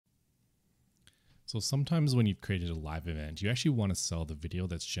So sometimes when you've created a live event, you actually want to sell the video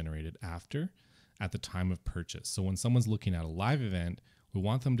that's generated after at the time of purchase. So when someone's looking at a live event, we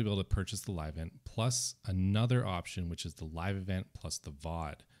want them to be able to purchase the live event plus another option, which is the live event plus the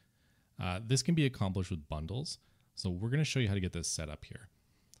VOD. This can be accomplished with bundles. So we're going to show you how to get this set up here.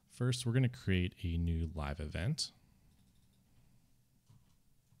 First, we're going to create a new live event.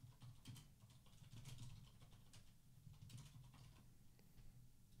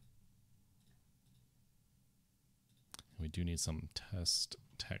 We do need some test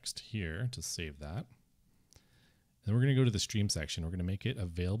text here to save that. Then we're going to go to the stream section. We're going to make it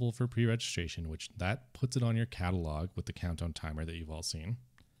available for pre-registration, which that puts it on your catalog with the countdown timer that you've all seen.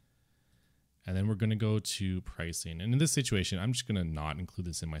 And then we're going to go to pricing. And in this situation, I'm just going to not include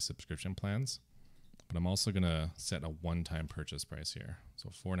this in my subscription plans, but I'm also going to set a one-time purchase price here. So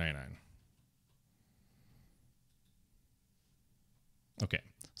 $4.99. Okay,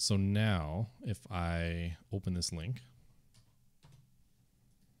 so now if I open this link,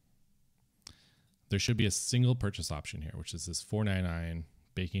 there should be a single purchase option here, which is this $4.99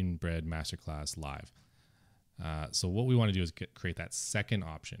 Baking Bread Masterclass Live. So what we want to do is create that second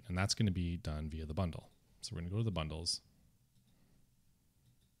option, and that's going to be done via the bundle. So we're going to go to the bundles,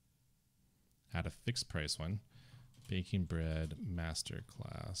 add a fixed price one, Baking Bread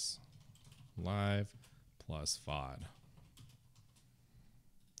Masterclass Live plus VOD.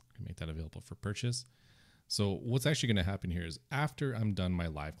 Make that available for purchase. So what's actually going to happen here is after I'm done my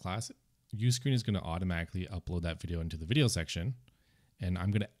live class, Uscreen is going to automatically upload that video into the video section, and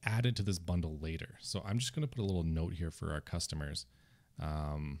I'm going to add it to this bundle later. So I'm just going to put a little note here for our customers.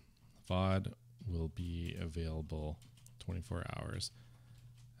 VOD will be available 24 hours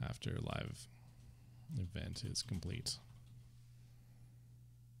after live event is complete.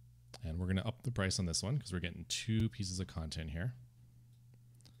 And we're going to up the price on this one because we're getting 2 pieces of content here.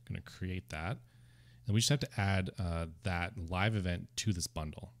 Going to create that, and we just have to add that live event to this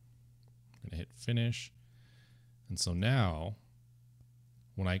bundle. I'm going to hit finish, and so now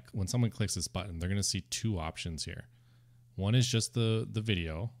when someone clicks this button, they're going to see 2 options here. One is just the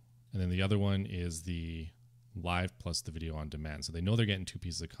video, and then the other one is the live plus the video on demand. So they know they're getting 2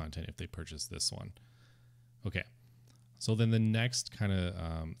 pieces of content if they purchase this one. Okay, so then the next kind of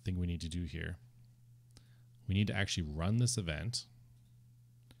thing we need to do here, we need to actually run this event.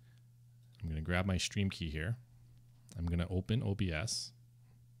 I'm going to grab my stream key here. I'm going to open OBS.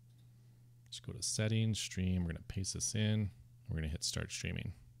 Just go to settings, stream. We're going to paste this in. We're going to hit start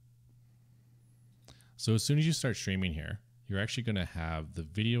streaming. So as soon as you start streaming here, you're actually going to have the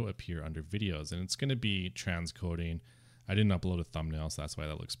video appear under videos, and it's going to be transcoding. I didn't upload a thumbnail, so that's why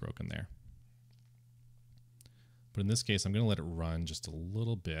that looks broken there. But in this case, I'm going to let it run just a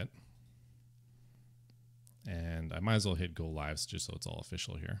little bit. And I might as well hit go live just so it's all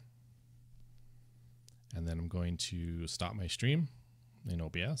official here. And then I'm going to stop my stream in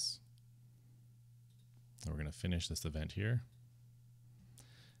OBS. And we're going to finish this event here.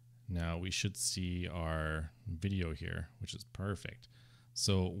 Now we should see our video here, which is perfect.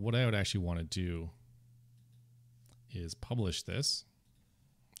 So what I would actually want to do is publish this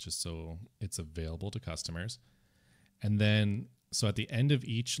just so it's available to customers. And then, so at the end of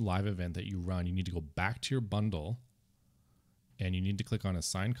each live event that you run, you need to go back to your bundle and you need to click on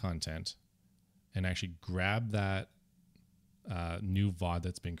assign content and actually grab that new VOD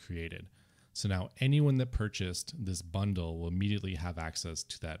that's been created. So now anyone that purchased this bundle will immediately have access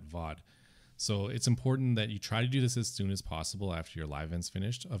to that VOD. So it's important that you try to do this as soon as possible after your live event's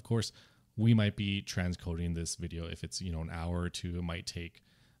finished. Of course, we might be transcoding this video. If it's an hour or 2, it might take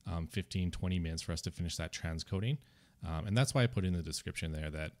 15, 20 minutes for us to finish that transcoding. And that's why I put in the description there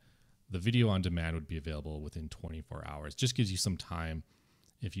that the video on demand would be available within 24 hours. Just gives you some time.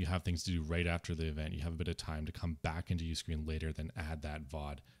 If you have things to do right after the event, you have a bit of time to come back into Uscreen later, then add that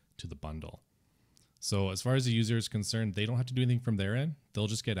VOD to the bundle. So as far as the user is concerned, they don't have to do anything from their end. They'll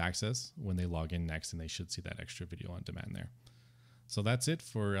just get access when they log in next, and they should see that extra video on demand there. So that's it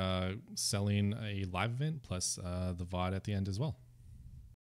for selling a live event plus the VOD at the end as well.